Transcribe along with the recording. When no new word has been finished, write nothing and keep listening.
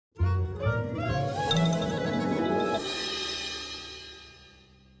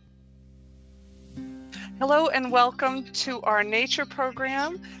Hello and welcome to our nature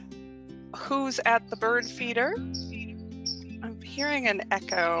program, Who's at the Bird Feeder? I'm hearing an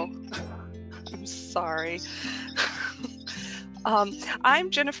echo. I'm sorry. I'm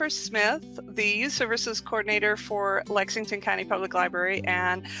Jennifer Smith, the Youth Services Coordinator for Lexington County Public Library,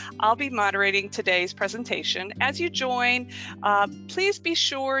 and I'll be moderating today's presentation. As you join, please be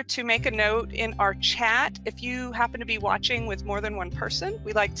sure to make a note in our chat if you happen to be watching with more than one person.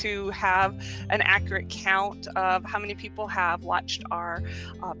 We like to have an accurate count of how many people have watched our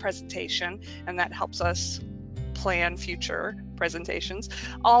presentation, and that helps us plan future presentations.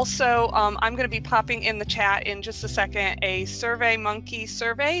 Also, I'm going to be popping in the chat in just a second a SurveyMonkey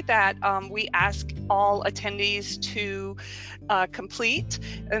survey that we ask all attendees to complete.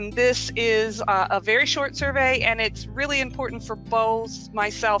 And this is a very short survey, and it's really important for both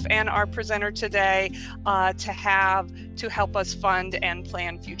myself and our presenter today to help us fund and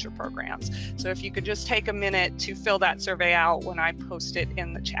plan future programs. So if you could just take a minute to fill that survey out when I post it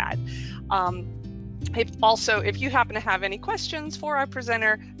in the chat. If you happen to have any questions for our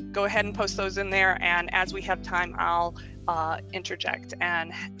presenter, go ahead and post those in there, and as we have time, I'll interject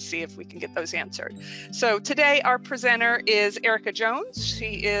and see if we can get those answered. So today our presenter is Erika Jones.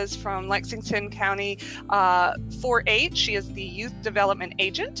 She is from Lexington County 4-H. She is the Youth Development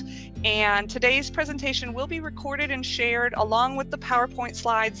Agent, and today's presentation will be recorded and shared along with the PowerPoint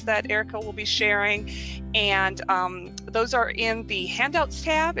slides that Erika will be sharing, and those are in the handouts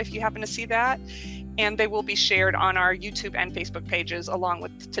tab if you happen to see that, and they will be shared on our YouTube and Facebook pages along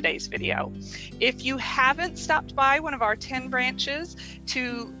with today's video. If you haven't stopped by one of our 10 branches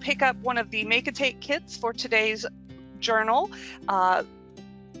to pick up one of the Make a Take kits for today's journal,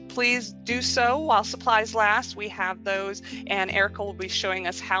 please do so while supplies last. We have those, and Erika will be showing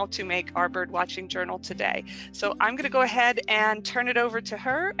us how to make our birdwatching journal today. So I'm going to go ahead and turn it over to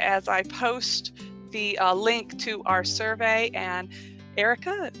her as I post the link to our survey, and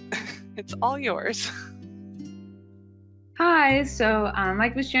Erika, it's all yours. Hi, so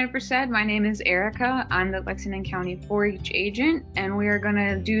like Ms. Jennifer said, my name is Erika. I'm the Lexington County 4-H agent, and we are going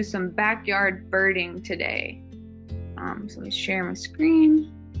to do some backyard birding today. So let me share my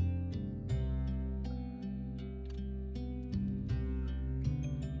screen.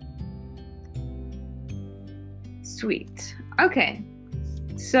 Sweet. Okay.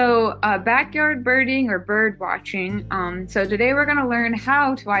 So backyard birding or bird watching. So today we're going to learn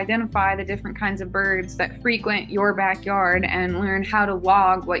how to identify the different kinds of birds that frequent your backyard and learn how to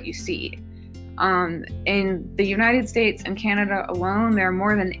log what you see. In the United States and Canada alone, there are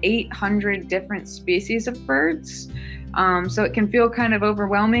more than 800 different species of birds. So it can feel kind of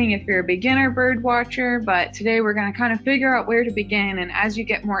overwhelming if you're a beginner bird watcher, but today we're going to kind of figure out where to begin. And as you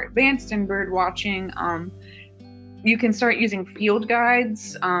get more advanced in bird watching, you can start using field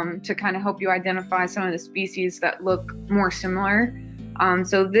guides to kind of help you identify some of the species that look more similar.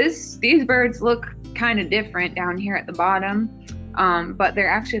 So these birds look kind of different down here at the bottom, but they're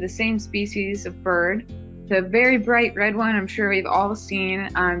actually the same species of bird. The very bright red one, I'm sure we've all seen,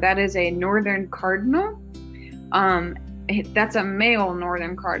 that is a northern cardinal. That's a male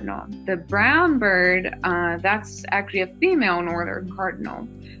northern cardinal. The brown bird, that's actually a female northern cardinal.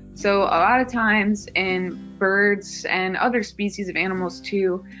 So a lot of times in birds and other species of animals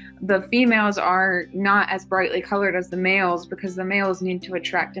too, the females are not as brightly colored as the males because the males need to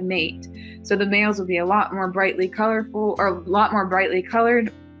attract a mate. So the males will be a lot more brightly colorful, or a lot more brightly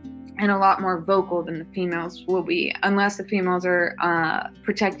colored, and a lot more vocal than the females will be, unless the females are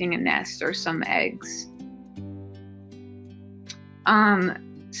protecting a nest or some eggs.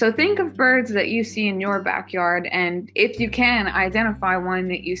 So think of birds that you see in your backyard, and if you can, identify one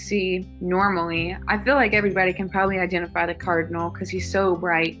that you see normally. I feel like everybody can probably identify the cardinal because he's so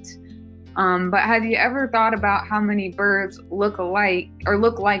bright. But have you ever thought about how many birds look alike or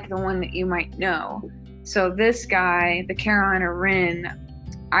look like the one that you might know? So this guy, the Carolina wren,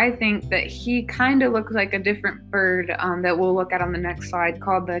 I think that he kind of looks like a different bird that we'll look at on the next slide,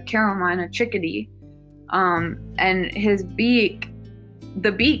 called the Carolina chickadee. And his beak,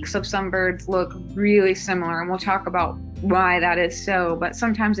 the beaks of some birds look really similar, and we'll talk about why that is so. But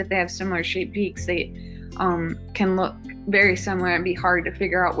sometimes if they have similar shaped beaks, they can look very similar and be hard to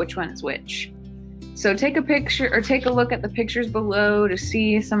figure out which one is which. So take a picture or take a look at the pictures below to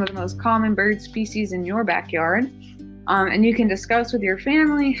see some of the most common bird species in your backyard. And you can discuss with your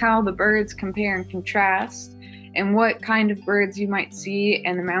family how the birds compare and contrast, and what kind of birds you might see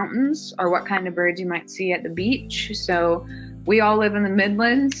in the mountains or what kind of birds you might see at the beach. So we all live in the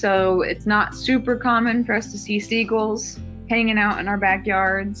Midlands, so it's not super common for us to see seagulls hanging out in our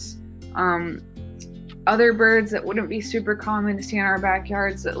backyards. Other birds that wouldn't be super common to see in our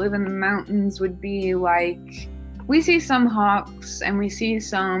backyards that live in the mountains would be like, we see some hawks and we see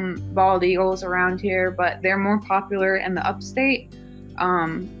some bald eagles around here, but they're more popular in the upstate.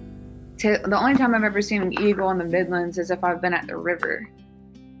 The only time I've ever seen an eagle in the Midlands is if I've been at the river.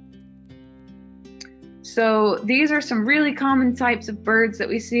 So these are some really common types of birds that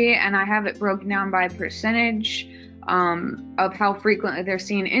we see, and I have it broken down by percentage of how frequently they're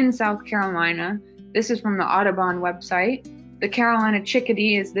seen in South Carolina. This is from the Audubon website. The Carolina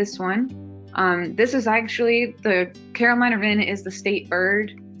chickadee is this one. This is actually, the Carolina wren is the state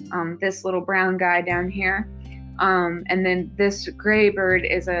bird, this little brown guy down here. And then this gray bird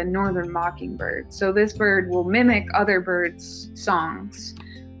is a northern mockingbird. So this bird will mimic other birds' songs,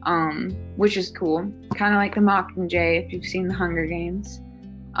 which is cool. Kind of like the mockingjay if you've seen the Hunger Games.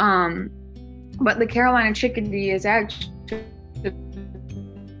 But the Carolina chickadee is actually the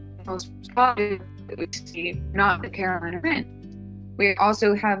most popular that we see, not the Carolina wren. We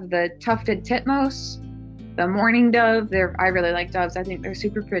also have the tufted titmouse, the mourning dove. I really like doves. I think they're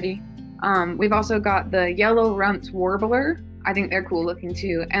super pretty. We've also got the yellow-rumped warbler. I think they're cool looking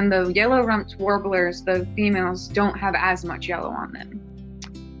too. And the yellow-rumped warblers, the females don't have as much yellow on them.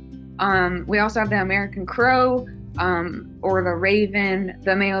 We also have the American crow, or the raven.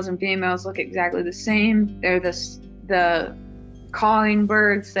 The males and females look exactly the same. They're the calling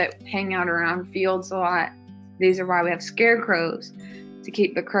birds that hang out around fields a lot. These are why we have scarecrows, to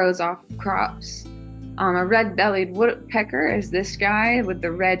keep the crows off crops. A red-bellied woodpecker is this guy with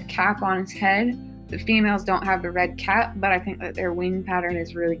the red cap on his head. The females don't have the red cap, but I think that their wing pattern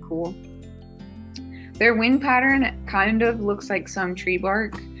is really cool. Their wing pattern kind of looks like some tree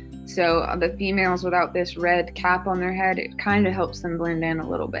bark. So the females without this red cap on their head, it kind of helps them blend in a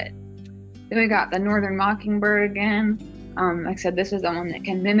little bit. Then we got the northern mockingbird again. Like I said, this is the one that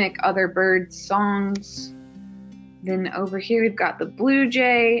can mimic other birds' songs. Then over here we've got the blue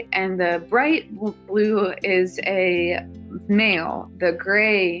jay, and the bright blue is a male. The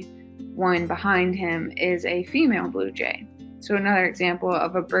gray one behind him is a female blue jay. So another example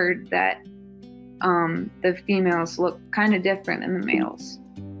of a bird that the females look kind of different than the males.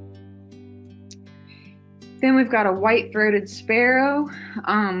 Then we've got a white-throated sparrow.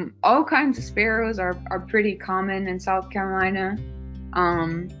 All kinds of sparrows are pretty common in South Carolina.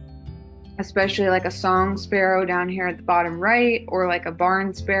 Especially like a song sparrow down here at the bottom right, or like a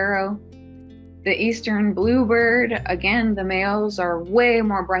barn sparrow. The eastern bluebird, again, the males are way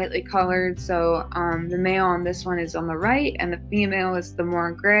more brightly colored, so the male on this one is on the right, and the female is the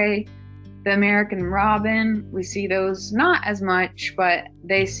more gray. The American robin, we see those not as much, but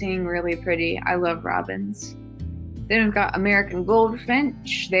they sing really pretty. I love robins. Then we've got American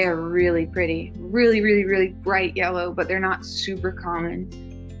goldfinch. They are really pretty, really bright yellow, but they're not super common.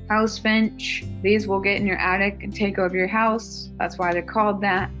 House finch, these will get in your attic and take over your house. That's why they're called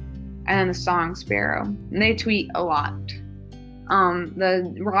that. And then the song sparrow, and they tweet a lot.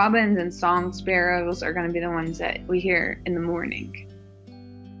 The robins and song sparrows are going to be the ones that we hear in the morning.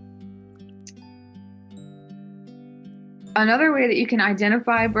 Another way that you can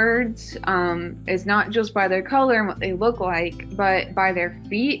identify birds is not just by their color and what they look like, but by their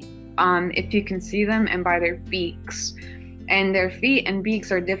feet, if you can see them, and by their beaks. And their feet and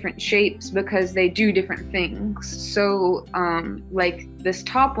beaks are different shapes because they do different things. So, like this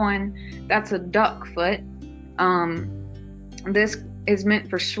top one, that's a duck foot. This is meant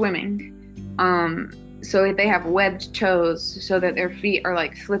for swimming. So they have webbed toes so that their feet are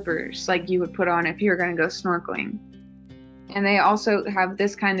like flippers, like you would put on if you were going to go snorkeling. And they also have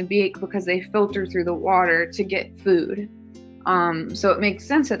this kind of beak because they filter through the water to get food. So it makes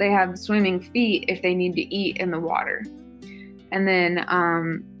sense that they have swimming feet if they need to eat in the water. And then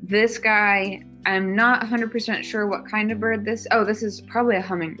this guy, I'm not 100% sure what kind of bird this is probably a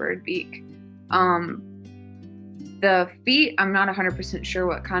hummingbird beak. The feet, I'm not 100% sure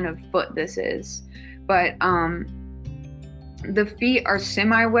what kind of foot this is, but the feet are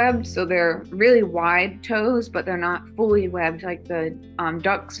semi-webbed, so they're really wide toes, but they're not fully webbed like the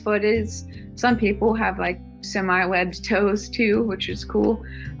duck's foot is. Some people have like semi-webbed toes too, which is cool.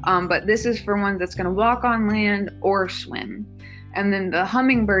 But this is for one that's going to walk on land or swim. And then the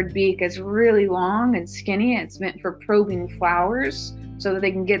hummingbird beak is really long and skinny. It's meant for probing flowers so that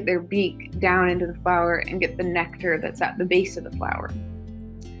they can get their beak down into the flower and get the nectar that's at the base of the flower.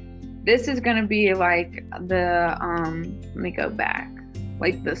 This is going to be like the, let me go back,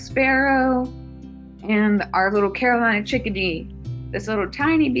 like the sparrow and our little Carolina chickadee. This little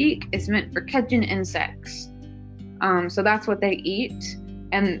tiny beak is meant for catching insects. So that's what they eat.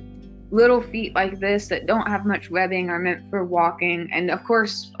 And little feet like this that don't have much webbing are meant for walking. And of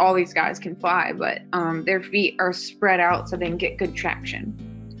course, all these guys can fly, but their feet are spread out so they can get good traction.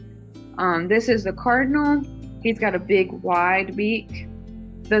 This is the cardinal. He's got a big, wide beak.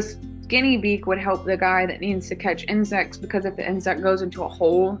 The skinny beak would help the guy that needs to catch insects, because if the insect goes into a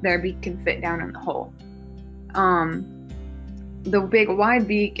hole, their beak can fit down in the hole. The big, wide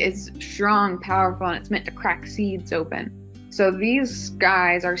beak is strong, powerful, and it's meant to crack seeds open. So these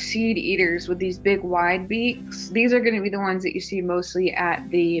guys are seed eaters with these big, wide beaks. These are going to be the ones that you see mostly at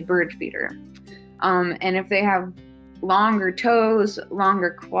the bird feeder. And if they have longer toes,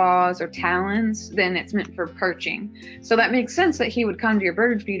 longer claws, or talons, then it's meant for perching. So that makes sense that he would come to your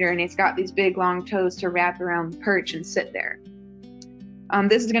bird feeder and he's got these big, long toes to wrap around the perch and sit there.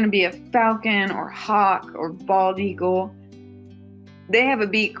 This is going to be a falcon or hawk or bald eagle. They have a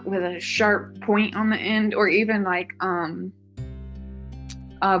beak with a sharp point on the end, or even like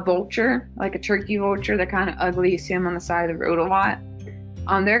a vulture, like a turkey vulture. They're kind of ugly. You see them on the side of the road a lot.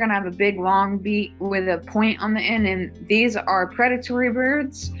 They're going to have a big long beak with a point on the end, and these are predatory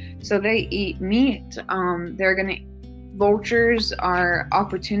birds, so they eat meat. Vultures are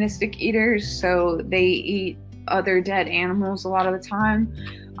opportunistic eaters, so they eat other dead animals a lot of the time.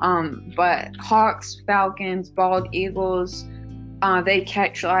 But hawks, falcons, bald eagles, they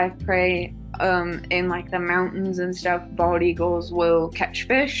catch live prey in like the mountains and stuff. Bald eagles will catch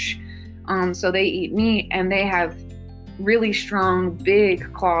fish, so they eat meat, and they have really strong,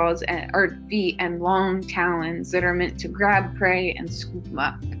 big claws or feet and long talons that are meant to grab prey and scoop them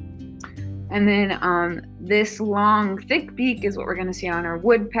up. And then this long, thick beak is what we're going to see on our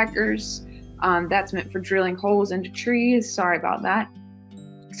woodpeckers. That's meant for drilling holes into trees. Sorry about that.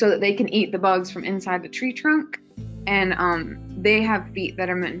 So that they can eat the bugs from inside the tree trunk. And they have feet that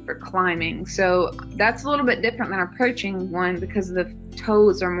are meant for climbing. So that's a little bit different than our perching one, because the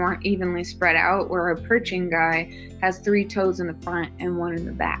toes are more evenly spread out, where a perching guy has 3 toes in the front and 1 in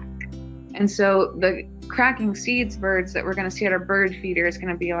the back. And so the cracking seeds birds that we're going to see at our bird feeder is going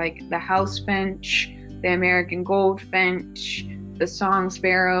to be like the house finch, the American goldfinch, the song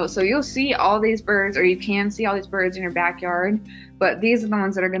sparrow. So you'll see all these birds, or you can see all these birds in your backyard, but these are the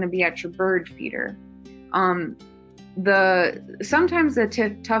ones that are going to be at your bird feeder. Sometimes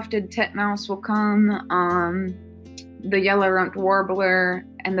the tufted titmouse will come, the yellow-rumped warbler,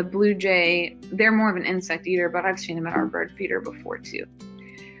 and the blue jay. They're more of an insect eater, but I've seen them at our bird feeder before too.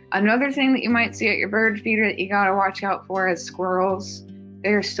 Another thing that you might see at your bird feeder that you gotta watch out for is squirrels.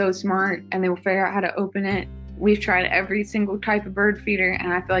 They're so smart, and they will figure out how to open it. We've tried every single type of bird feeder,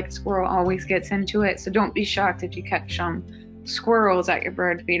 and I feel like a squirrel always gets into it, so don't be shocked if you catch some squirrels at your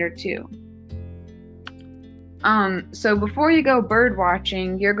bird feeder too. So before you go bird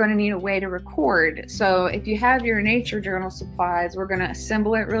watching, you're going to need a way to record. So if you have your nature journal supplies, we're going to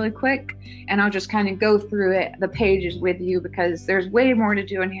assemble it really quick, and I'll just kind of go through the pages with you, because there's way more to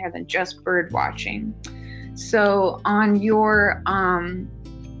do in here than just bird watching. So on your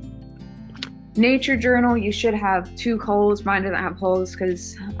nature journal, you should have 2 holes. Mine doesn't have holes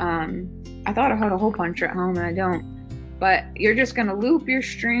because I thought I had a hole puncher at home and I don't. But you're just going to loop your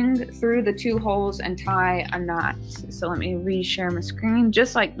string through the 2 holes and tie a knot. So let me re-share my screen,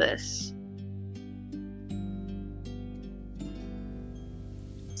 just like this.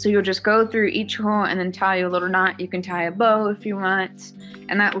 So you'll just go through each hole and then tie a little knot. You can tie a bow if you want,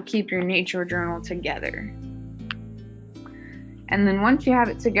 and that will keep your nature journal together. And then once you have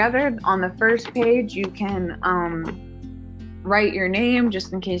it together, on the first page, you can write your name,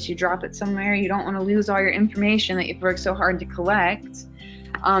 just in case you drop it somewhere. You don't want to lose all your information that you've worked so hard to collect.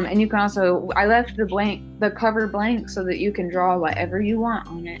 And you can also, I left the cover blank so that you can draw whatever you want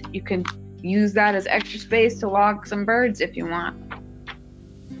on it. You can use that as extra space to log some birds if you want.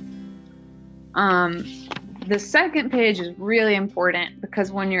 The second page is really important,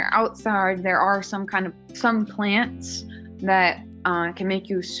 because when you're outside, there are some plants that can make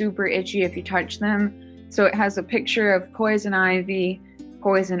you super itchy if you touch them. So it has a picture of poison ivy,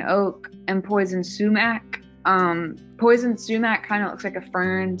 poison oak, and poison sumac. Poison sumac kind of looks like a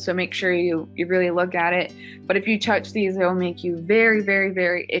fern, so make sure you really look at it. But if you touch these, they'll make you very, very,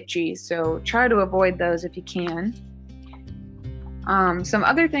 very itchy. So try to avoid those if you can. Some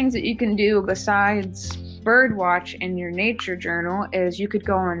other things that you can do besides bird watch in your nature journal is you could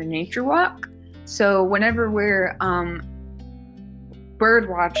go on a nature walk. So whenever we're bird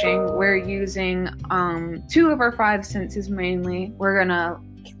watching, we're using 2 of our 5 senses mainly. We're gonna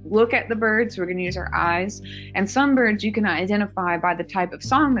look at the birds, we're gonna use our eyes, and some birds you can identify by the type of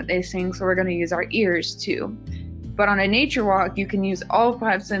song that they sing, so we're gonna use our ears too. But on a nature walk, you can use all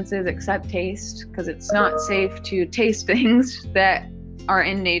 5 senses except taste, because it's not safe to taste things that are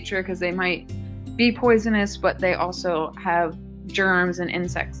in nature, because they might be poisonous, but they also have germs and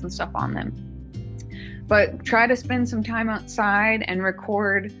insects and stuff on them. But try to spend some time outside and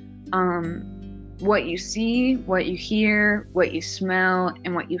record what you see, what you hear, what you smell,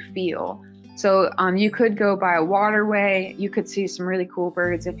 and what you feel. So you could go by a waterway. You could see some really cool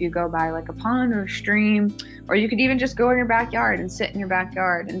birds if you go by like a pond or a stream, or you could even just go in your backyard and sit in your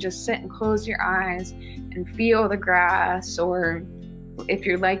backyard and just sit and close your eyes and feel the grass. Or if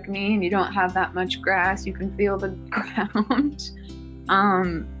you're like me and you don't have that much grass, you can feel the ground.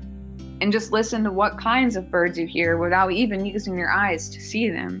 And just listen to what kinds of birds you hear without even using your eyes to see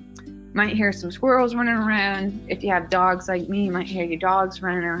them. You might hear some squirrels running around. If you have dogs like me, you might hear your dogs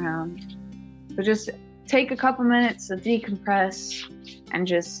running around. So just take a couple minutes to decompress and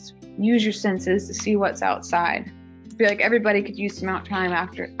just use your senses to see what's outside. I feel like everybody could use some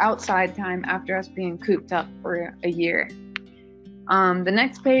outside time after us being cooped up for a year. The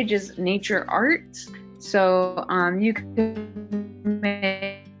next page is nature art. So you can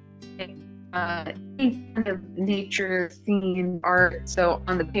make any kind of nature themed art. So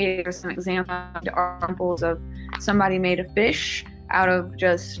on the page are some examples of somebody made a fish out of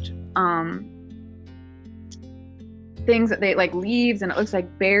just things that they like, leaves, and it looks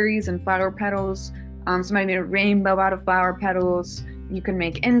like berries and flower petals. Somebody made a rainbow out of flower petals. You can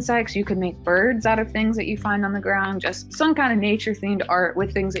make insects, you can make birds out of things that you find on the ground, just some kind of nature themed art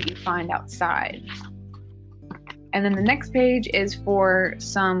with things that you find outside. And then the next page is for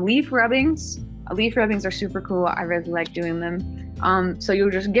some leaf rubbings. Leaf rubbings are super cool. I really like doing them. So you'll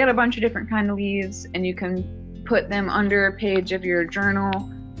just get a bunch of different kind of leaves and you can put them under a page of your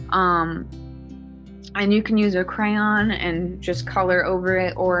journal. And you can use a crayon and just color over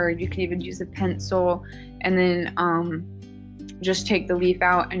it, or you can even use a pencil and then just take the leaf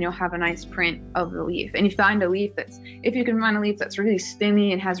out and you'll have a nice print of the leaf. And you find a leaf if you can find a leaf that's really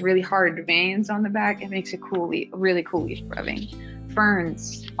stemmy and has really hard veins on the back, it makes a really cool leaf rubbing.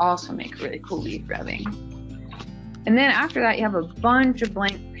 Ferns also make really cool leaf rubbing. And then after that, you have a bunch of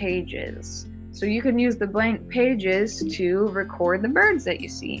blank pages. So you can use the blank pages to record the birds that you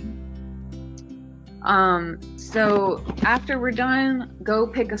see. So after we're done, go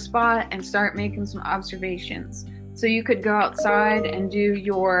pick a spot and start making some observations. So you could go outside and do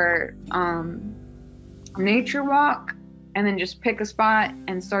your nature walk, and then just pick a spot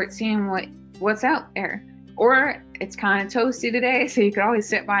and start seeing what's out there. Or it's kind of toasty today, so you could always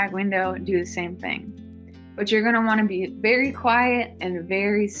sit by a window and do the same thing. But you're going to want to be very quiet and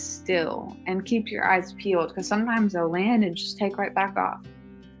very still and keep your eyes peeled, because sometimes they'll land and just take right back off.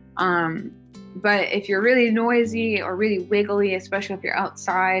 But if you're really noisy or really wiggly, especially if you're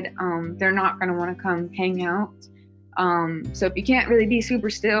outside, they're not going to want to come hang out. So if you can't really be super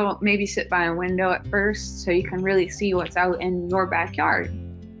still, maybe sit by a window at first so you can really see what's out in your backyard.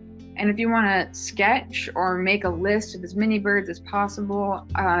 And if you want to sketch or make a list of as many birds as possible,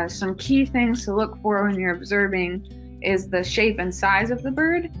 some key things to look for when you're observing is the shape and size of the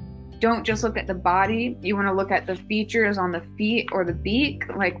bird. Don't just look at the body. You want to look at the features on the feet or the beak,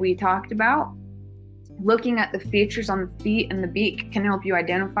 like we talked about. Looking at the features on the feet and the beak can help you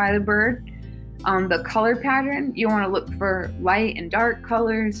identify the bird. The color pattern, you want to look for light and dark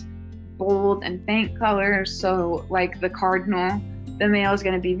colors, bold and faint colors. So like the cardinal, the male is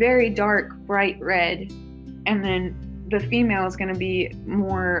going to be very dark, bright red, and then the female is going to be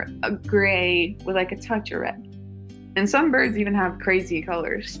more a gray with like a touch of red. And some birds even have crazy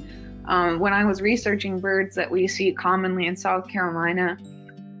colors. When I was researching birds that we see commonly in South Carolina,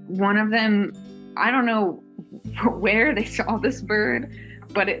 one of them, I don't know where they saw this bird,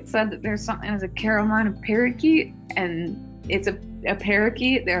 but it said that there's something as a Carolina parakeet, and it's a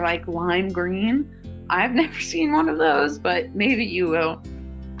parakeet. They're like lime green. I've never seen one of those, but maybe you will.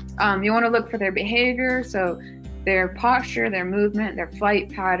 You want to look for their behavior, so their posture, their movement, their flight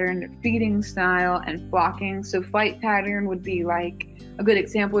pattern, their feeding style, and flocking. So flight pattern would be like, a good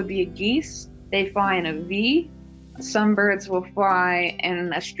example would be a geese. They fly in a V. Some birds will fly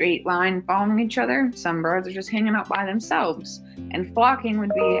in a straight line following each other. Some birds are just hanging out by themselves. And flocking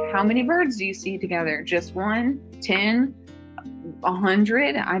would be, how many birds do you see together? Just 1, 10,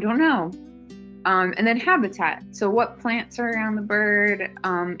 100? I don't know. And then habitat. So what plants are around the bird?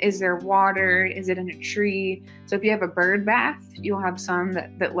 Is there water? Is it in a tree? So if you have a bird bath, you'll have some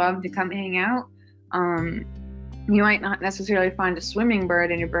that love to come hang out. You might not necessarily find a swimming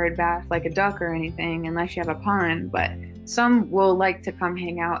bird in your bird bath, like a duck or anything, unless you have a pond, but some will like to come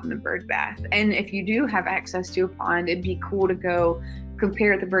hang out in the bird bath. And if you do have access to a pond, it'd be cool to go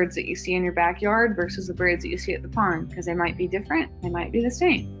compare the birds that you see in your backyard versus the birds that you see at the pond, because they might be different, they might be the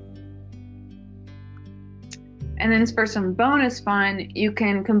same. And then for some bonus fun, you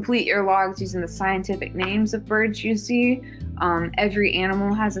can complete your logs using the scientific names of birds you see. Every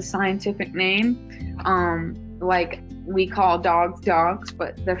animal has a scientific name. Like we call dogs dogs,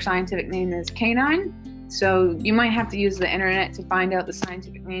 but their scientific name is canine. So you might have to use the internet to find out the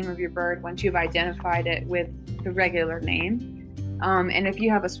scientific name of your bird once you've identified it with the regular name. And if you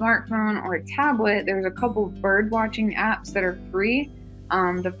have a smartphone or a tablet, there's a couple of bird watching apps that are free.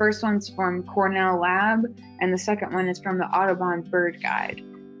 The first one's from Cornell Lab, and the second one is from the Audubon Bird Guide.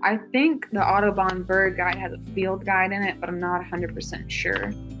 I think the Audubon Bird Guide has a field guide in it, but I'm not 100%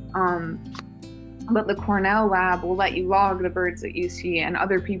 sure. But the Cornell Lab will let you log the birds that you see, and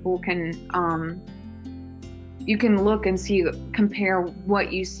other people can, you can look and see, compare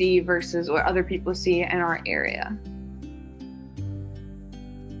what you see versus what other people see in our area.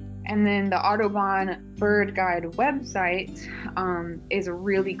 And then the Audubon Bird Guide website is a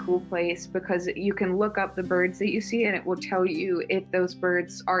really cool place because you can look up the birds that you see and it will tell you if those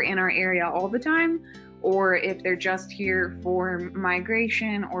birds are in our area all the time or if they're just here for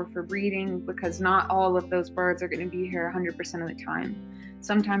migration or for breeding, because not all of those birds are going to be here 100% of the time.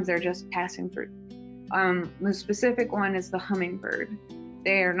 Sometimes they're just passing through. The specific one is the hummingbird.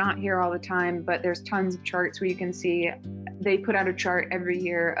 They are not here all the time, but there's tons of charts where you can see. They put out a chart every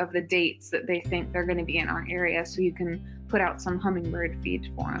year of the dates that they think they're going to be in our area, so you can put out some hummingbird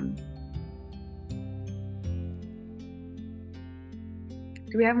feed for them.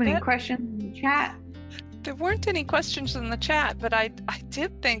 Do we have any questions in the chat? There weren't any questions in the chat, but I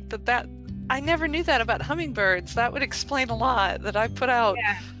did think that I never knew that about hummingbirds. That would explain a lot, that I put out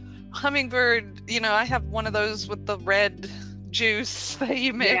hummingbird, I have one of those with the red juice that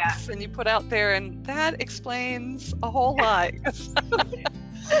you mix and you put out there, and that explains a whole lot.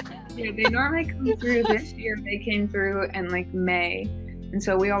 Yeah, they normally come through. This year they came through in like May, and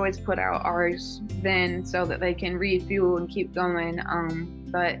so we always put out ours then so that they can refuel and keep going.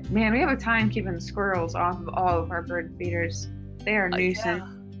 But man, we have a time keeping the squirrels off of all of our bird feeders. They are a nuisance.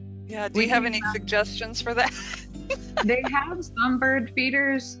 Yeah. Do you have any suggestions for that? They have some bird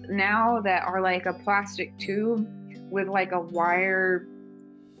feeders now that are like a plastic tube with like a wire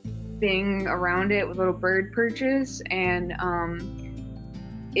thing around it with little bird perches, and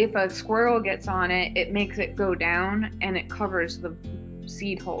if a squirrel gets on it, it makes it go down and it covers the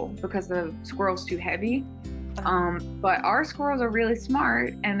seed hole because the squirrel's too heavy. But our squirrels are really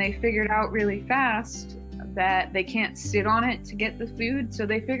smart, and they figured out really fast that they can't sit on it to get the food, so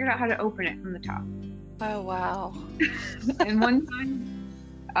they figured out how to open it from the top. Oh wow. And one time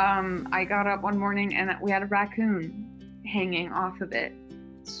I got up one morning and we had a raccoon hanging off of it.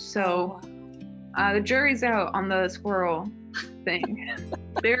 So the jury's out on the squirrel thing.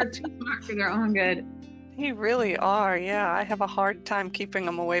 They're too smart for their own good. They really are. Yeah, I have a hard time keeping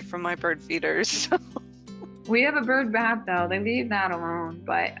them away from my bird feeders. We have a bird bath though. They leave that alone.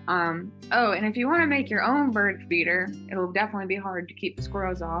 But oh, and if you want to make your own bird feeder, it'll definitely be hard to keep the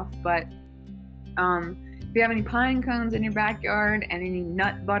squirrels off. But if you have any pine cones in your backyard and any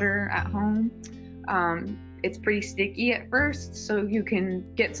nut butter at home, it's pretty sticky at first, so you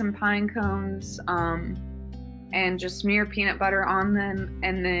can get some pine cones and just smear peanut butter on them,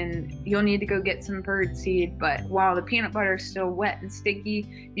 and then you'll need to go get some bird seed. But while the peanut butter is still wet and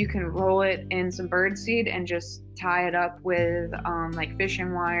sticky, you can roll it in some bird seed and just tie it up with like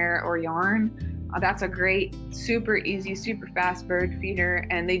fishing wire or yarn. That's a great, super easy, super fast bird feeder,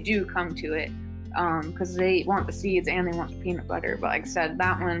 and they do come to it because they want the seeds and they want the peanut butter. But like I said,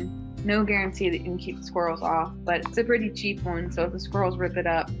 that one, no guarantee that you can keep the squirrels off, but it's a pretty cheap one, so if the squirrels rip it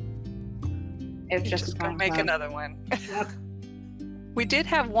up, it's just gonna make another one. Yep. We did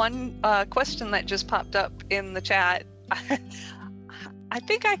have one question that just popped up in the chat. I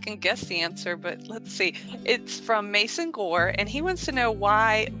think I can guess the answer, but let's see. It's from Mason Gore, and he wants to know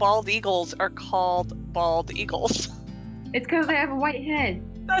why bald eagles are called bald eagles. It's because they have a white head.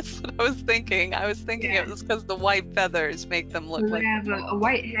 That's what I was thinking. I was thinking it was because the white feathers make them look like. They have a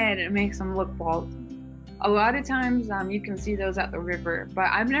white head and it makes them look bald. A lot of times you can see those at the river, but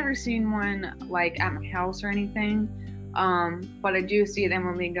I've never seen one like at my house or anything. But I do see them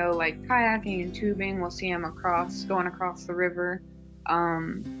when we go like kayaking and tubing. We'll see them going across the river.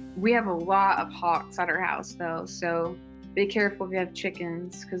 We have a lot of hawks at our house though, so be careful if you have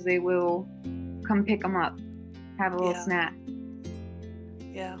chickens because they will come pick them up, have a little snack.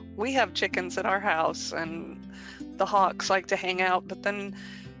 Yeah, we have chickens at our house, and the hawks like to hang out, but then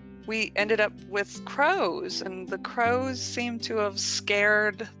we ended up with crows, and the crows seem to have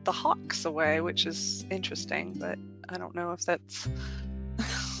scared the hawks away, which is interesting, but I don't know if that's...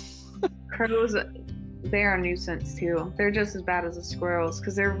 Crows, they're a nuisance too. They're just as bad as the squirrels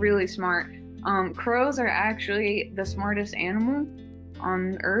because they're really smart. Crows are actually the smartest animal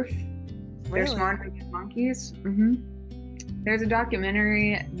on Earth. They're Really? smarter than monkeys. There's a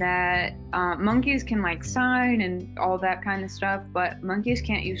documentary that monkeys can like sign and all that kind of stuff, but monkeys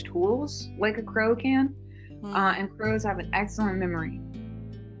can't use tools like a crow can. And crows have an excellent memory.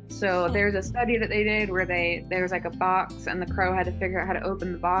 So there's a study that they did where there was like a box and the crow had to figure out how to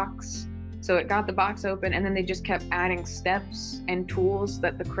open the box. So it got the box open, and then they just kept adding steps and tools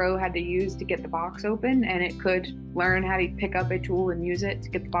that the crow had to use to get the box open, and it could learn how to pick up a tool and use it to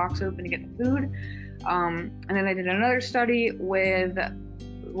get the box open to get the food. And then they did another study with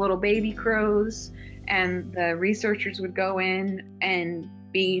little baby crows, and the researchers would go in and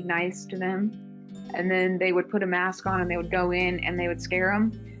be nice to them, and then they would put a mask on and they would go in and they would scare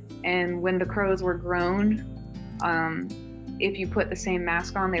them. And when the crows were grown, if you put the same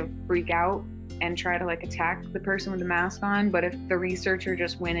mask on, they would freak out and try to like attack the person with the mask on. But if the researcher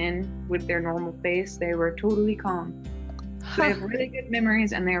just went in with their normal face, they were totally calm. So they have really good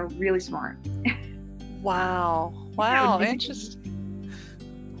memories and they're really smart. Wow. Interesting.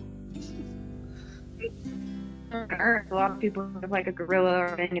 On Earth, a lot of people have like a gorilla or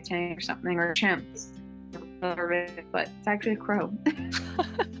an orangutan or something, or chimps, but it's actually a crow.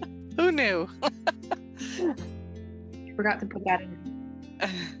 Who knew? Forgot to put that in.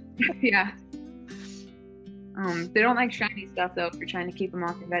 Yeah. They don't like shiny stuff though if you're trying to keep them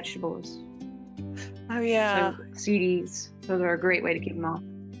off your vegetables. Oh yeah. So CDs, those are a great way to keep them off.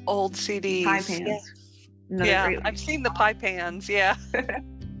 Old CDs. Pie pans. Yeah, I've seen the pie pans. Yeah.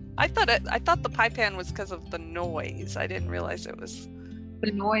 I thought the pie pan was because of the noise. I didn't realize it was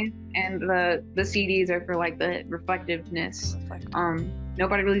the noise, and the CDs are for like the reflectiveness.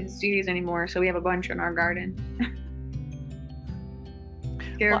 Nobody really uses CDs anymore, so we have a bunch in our garden.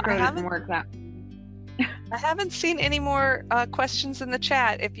 Scarecrow doesn't work that. I haven't seen any more questions in the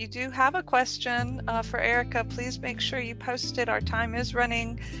chat. If you do have a question for Erika, please make sure you post it. Our time is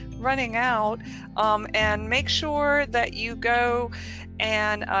running out, and make sure that you go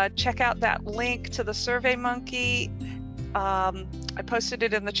and check out that link to the Survey Monkey. I posted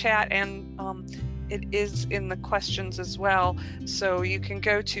it in the chat, and it is in the questions as well. So you can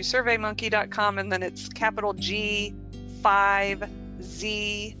go to surveymonkey.com, and then it's capital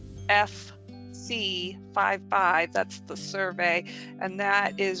G5ZFC55. That's the survey, and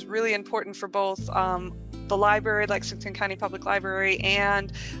that is really important for both the library, Lexington County Public Library,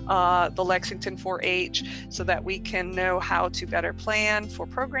 and the Lexington 4-H, so that we can know how to better plan for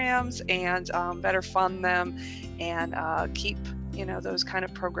programs and better fund them, and keep those kind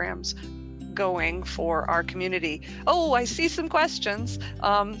of programs going for our community. Oh, I see some questions.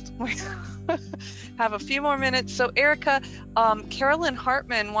 We have a few more minutes. So Erika, Carolyn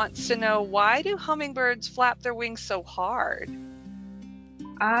Hartman wants to know, why do hummingbirds flap their wings so hard?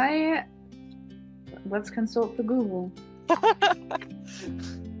 Let's consult the Google. I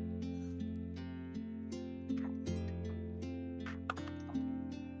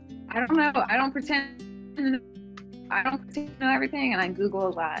don't know. I don't pretend to know everything, and I Google a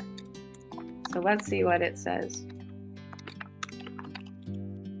lot. So let's see what it says.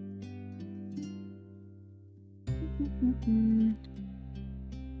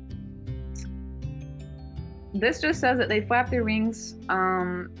 This just says that they flap their wings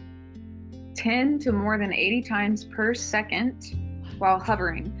 10 to more than 80 times per second while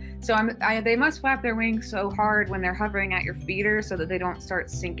hovering. So they must flap their wings so hard when they're hovering at your feeder so that they don't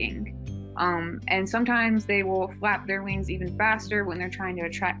start sinking. And sometimes they will flap their wings even faster when they're trying to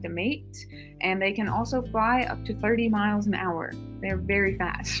attract a mate. And they can also fly up to 30 miles an hour. They're very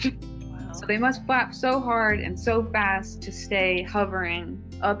fast. Wow. So they must flap so hard and so fast to stay hovering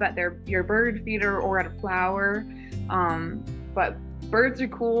up at your bird feeder or at a flower. But birds are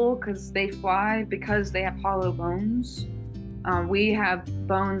cool because they fly because they have hollow bones. We have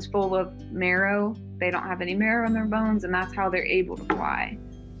bones full of marrow. They don't have any marrow in their bones, and that's how they're able to fly.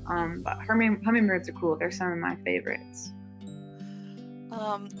 But hummingbirds are cool. They're some of my favorites.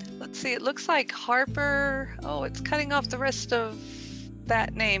 Let's see. It looks like Harper. Oh, it's cutting off the rest of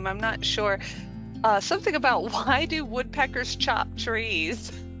that name. I'm not sure. Something about, why do woodpeckers chop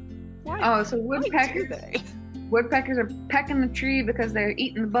trees? Woodpeckers are pecking the tree because they're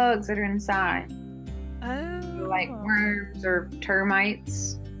eating the bugs that are inside. Oh. Like worms or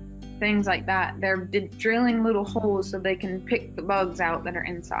termites, things like that. They're drilling little holes so they can pick the bugs out that are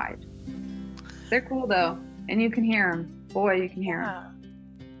inside. They're cool though, and you can hear them. Boy, you can hear them.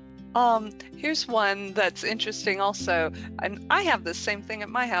 Here's one that's interesting also, and I have the same thing at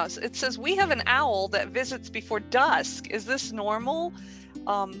my house. It says, we have an owl that visits before dusk. Is this normal?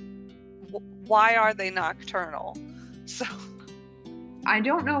 Why are they nocturnal? So I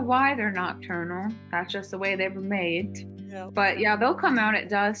don't know why they're nocturnal. That's just the way they were made. Yeah. But yeah, they'll come out at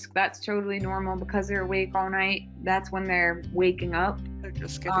dusk. That's totally normal because they're awake all night. That's when they're waking up. They're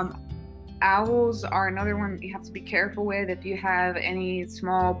just getting. Owls are another one you have to be careful with if you have any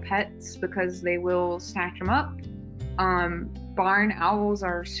small pets because they will snatch them up. Barn owls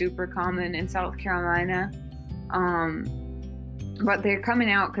are super common in South Carolina. But they're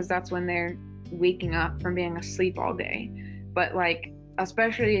coming out because that's when they're waking up from being asleep all day. But like,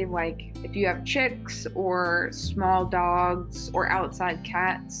 especially like if you have chicks or small dogs or outside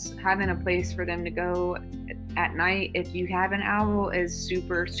cats, having a place for them to go at night if you have an owl is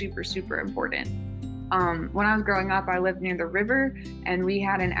super, super, super important. When I was growing up, I lived near the river, and we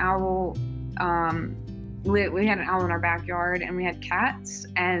had an owl. We had an owl in our backyard, and we had cats,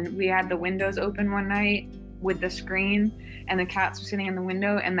 and we had the windows open one night with the screen, and the cats were sitting in the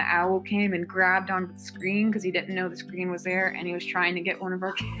window, and the owl came and grabbed onto the screen because he didn't know the screen was there, and he was trying to get one of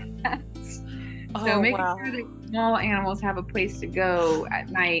our cats. So making sure that small animals have a place to go at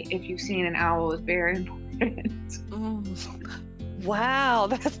night if you've seen an owl is very important. Wow,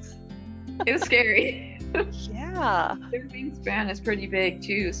 it was scary. Yeah. Their wingspan is pretty big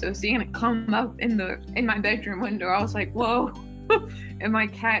too, so seeing it come up in my bedroom window, I was like, whoa. And my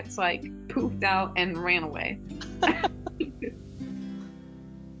cat's like poofed out and ran away.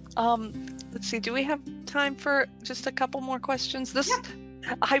 Let's see, do we have time for just a couple more questions?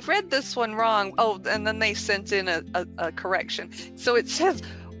 I read this one wrong. Oh, and then they sent in a correction. So it says,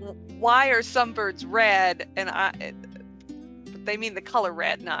 why are some birds red? But they mean the color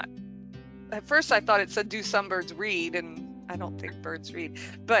red, not. At first I thought it said, do some birds read? And I don't think birds read.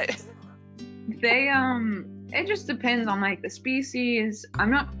 But they it just depends on like the species.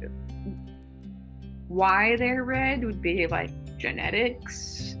 Why they're red would be like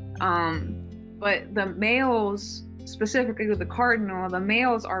genetics. But the males, specifically with the cardinal, the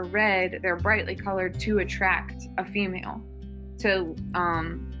males are red. They're brightly colored to attract a female to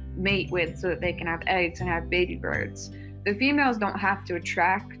mate with so that they can have eggs and have baby birds. The females don't have to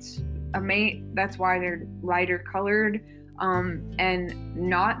attract a mate. That's why they're lighter colored. And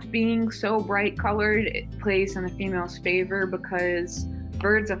not being so bright colored, it plays in the female's favor because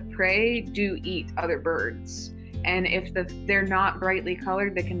birds of prey do eat other birds. And if they're not brightly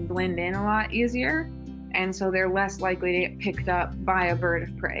colored, they can blend in a lot easier. And so they're less likely to get picked up by a bird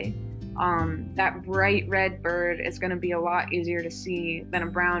of prey. That bright red bird is going to be a lot easier to see than a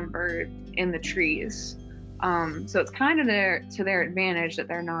brown bird in the trees. So it's kind of to their advantage that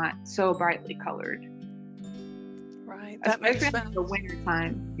they're not so brightly colored. Right, that makes sense. In the winter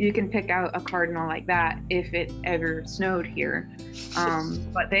time, you can pick out a cardinal like that if it ever snowed here.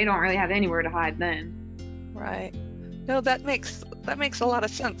 But they don't really have anywhere to hide then. Right. No, that makes a lot of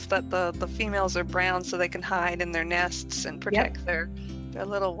sense that the females are brown so they can hide in their nests and protect their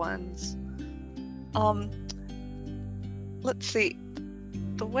little ones. Let's see.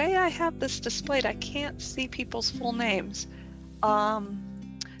 The way I have this displayed, I can't see people's full names.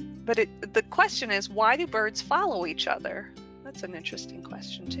 But the question is, why do birds follow each other? That's an interesting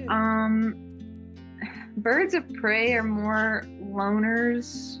question too. Birds of prey are more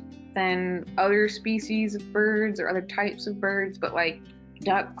loners than other species of birds or other types of birds, but like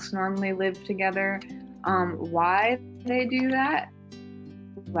ducks normally live together. Why they do that?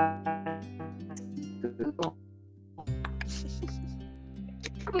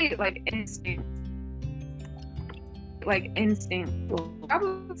 Probably like instinct. Probably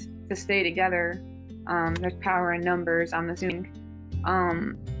to stay together. There's power in numbers, I'm assuming.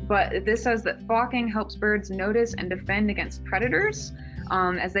 But this says that flocking helps birds notice and defend against predators.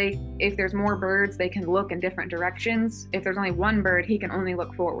 If there's more birds, they can look in different directions. If there's only one bird, he can only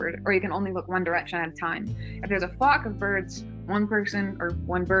look forward, or he can only look one direction at a time. If there's a flock of birds, one person or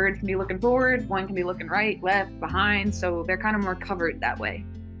one bird can be looking forward, one can be looking right, left, behind, so they're kind of more covered that way.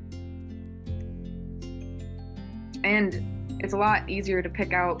 And it's a lot easier to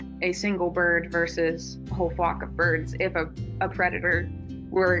pick out a single bird versus a whole flock of birds if a predator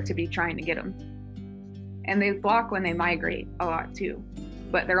were to be trying to get them. And they flock when they migrate a lot too,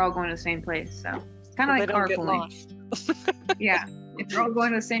 but they're all going to the same place, so it's kind of like carpooling. Yeah, if you're all going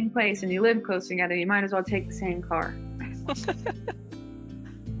to the same place and you live close together, you might as well take the same car.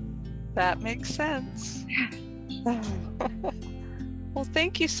 That makes sense. Well,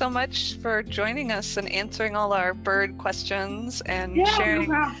 thank you so much for joining us and answering all our bird questions and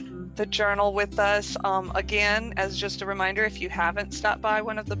sharing the journal with us. Again, as just a reminder, if you haven't stopped by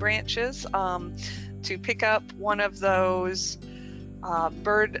one of the branches, to pick up one of those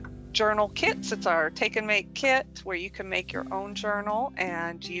bird journal kits. It's our take and make kit where you can make your own journal,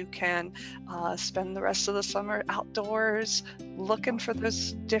 and you can spend the rest of the summer outdoors looking for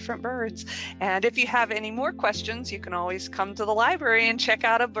those different birds. And if you have any more questions, you can always come to the library and check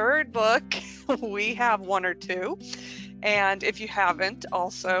out a bird book. We have one or two. And if you haven't,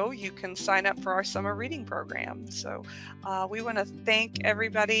 also, you can sign up for our summer reading program. So we want to thank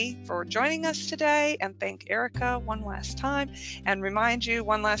everybody for joining us today, and thank Erika one last time, and remind you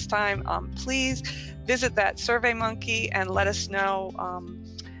one last time, please visit that SurveyMonkey and let us know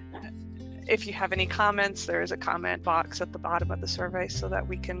if you have any comments. There is a comment box at the bottom of the survey so that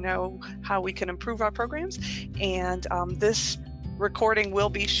we can know how we can improve our programs. And this recording will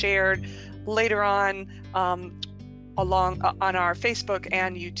be shared later on on our Facebook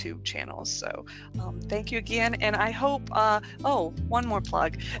and YouTube channels. So thank you again, and I hope one more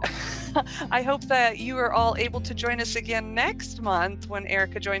plug. I hope that you are all able to join us again next month when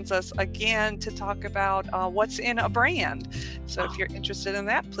Erika joins us again to talk about what's in a brand. So if you're interested in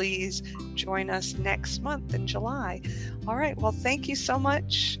that, please join us next month in July. All right, well, thank you so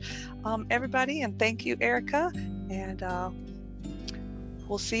much, everybody, and thank you, Erika, and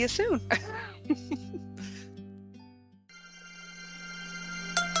we'll see you soon.